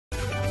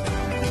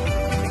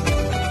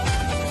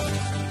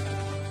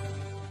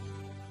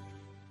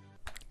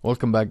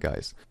Welcome back,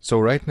 guys. So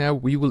right now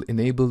we will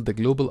enable the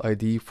global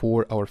ID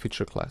for our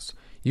feature class.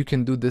 You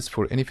can do this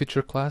for any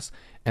feature class,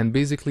 and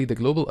basically the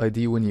global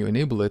ID, when you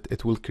enable it,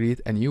 it will create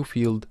a new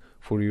field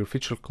for your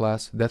feature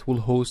class that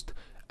will host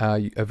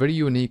a very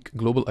unique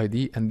global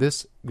ID, and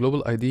this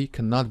global ID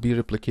cannot be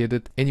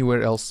replicated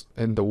anywhere else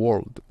in the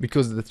world,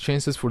 because the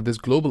chances for this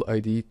global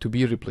ID to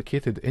be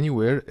replicated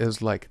anywhere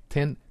is like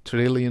 10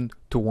 trillion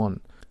to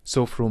 1.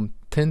 So from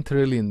 10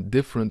 trillion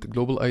different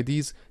global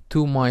IDs,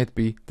 2 might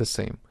be the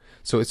same.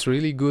 So it's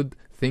really good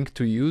thing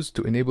to use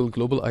to enable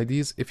global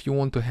IDs if you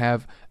want to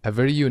have a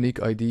very unique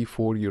ID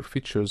for your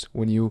features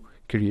when you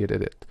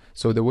created it.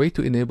 So the way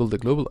to enable the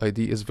global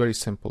ID is very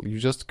simple. You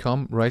just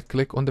come right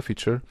click on the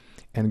feature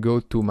and go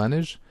to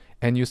manage,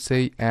 and you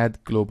say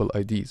add global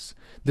IDs.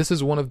 This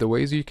is one of the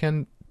ways you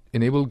can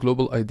enable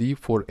global ID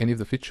for any of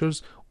the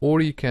features, or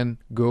you can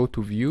go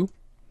to view,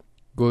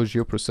 go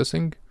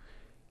geoprocessing,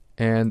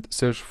 and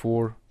search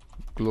for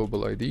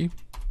global ID.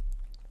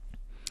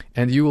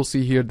 And you will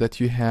see here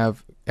that you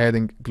have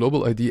adding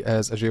global ID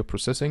as a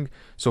geoprocessing.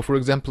 So for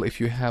example,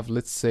 if you have,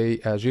 let's say,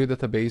 a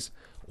geodatabase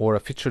or a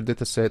feature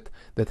dataset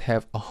that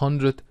have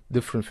 100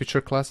 different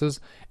feature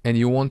classes, and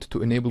you want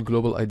to enable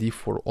global ID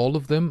for all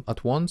of them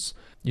at once,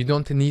 you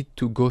don't need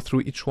to go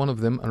through each one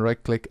of them and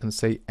right click and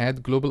say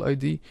add global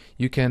ID.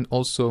 You can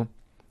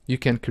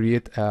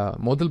create a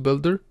model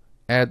builder,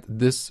 add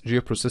this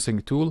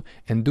geoprocessing tool,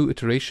 and do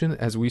iteration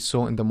as we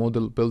saw in the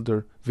model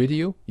builder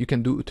video. You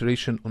can do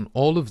iteration on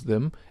all of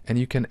them, and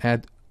you can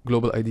add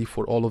global ID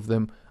for all of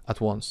them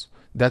at once.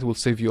 That will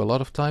save you a lot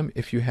of time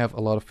if you have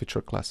a lot of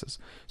feature classes.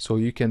 So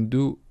you can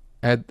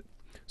add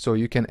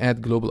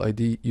global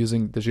ID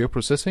using the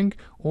geoprocessing,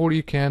 or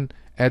you can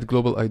add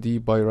global ID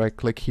by right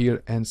click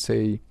here and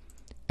say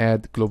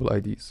add global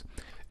IDs.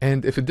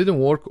 And if it didn't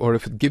work, or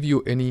if it give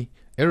you any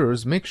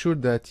errors, make sure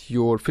that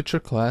your feature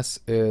class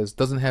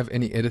doesn't have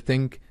any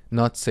editing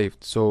not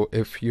saved. So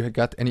if you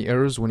got any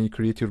errors when you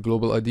create your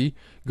global ID,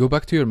 go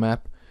back to your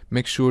map,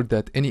 make sure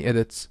that any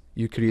edits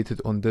you created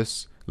on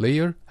this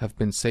layer have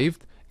been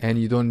saved, and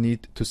you don't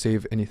need to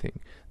save anything.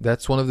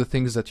 That's one of the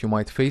things that you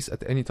might face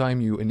at any time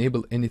you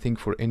enable anything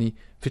for any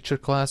feature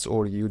class,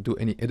 or you do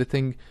any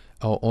editing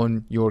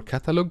on your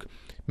catalog.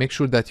 Make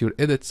sure that your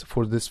edits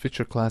for this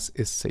feature class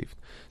is saved.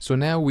 So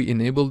now we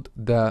enabled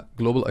the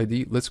global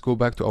ID. Let's go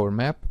back to our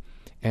map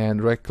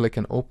and right click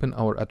and open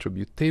our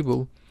attribute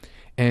table,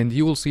 and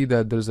you will see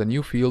that there's a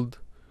new field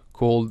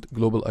called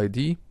global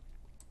ID.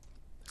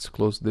 Let's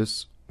close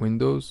this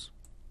windows.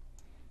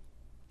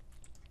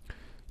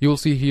 You will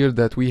see here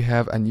that we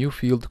have a new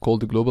field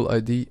called the global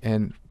ID,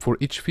 and for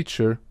each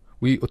feature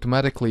we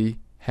automatically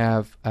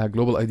have a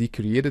global ID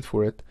created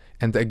for it,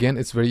 and again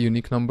it's very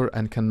unique number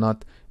and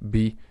cannot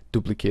be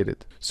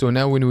duplicated. So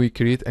now when we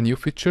create a new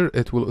feature,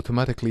 it will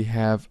automatically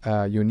have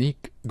a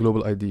unique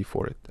global ID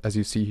for it, as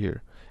you see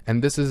here.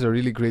 And this is a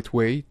really great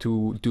way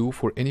to do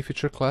for any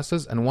feature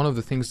classes. And one of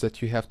the things that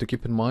you have to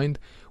keep in mind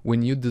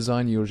when you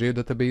design your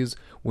geodatabase,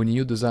 when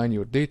you design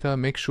your data,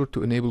 make sure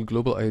to enable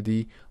global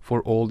ID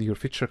for all your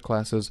feature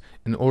classes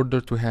in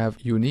order to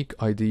have unique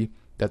ID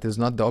that is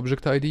not the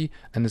object ID,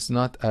 and it's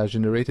not a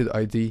generated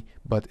ID,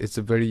 but it's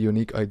a very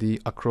unique ID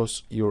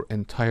across your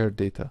entire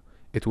data.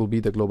 It will be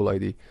the global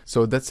ID.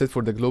 So that's it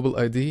for the global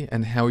ID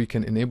and how you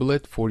can enable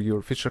it for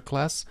your feature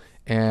class.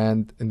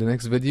 And in the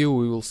next video,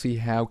 we will see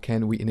how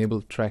can we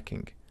enable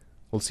tracking.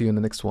 We'll see you in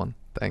the next one.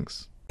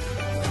 Thanks.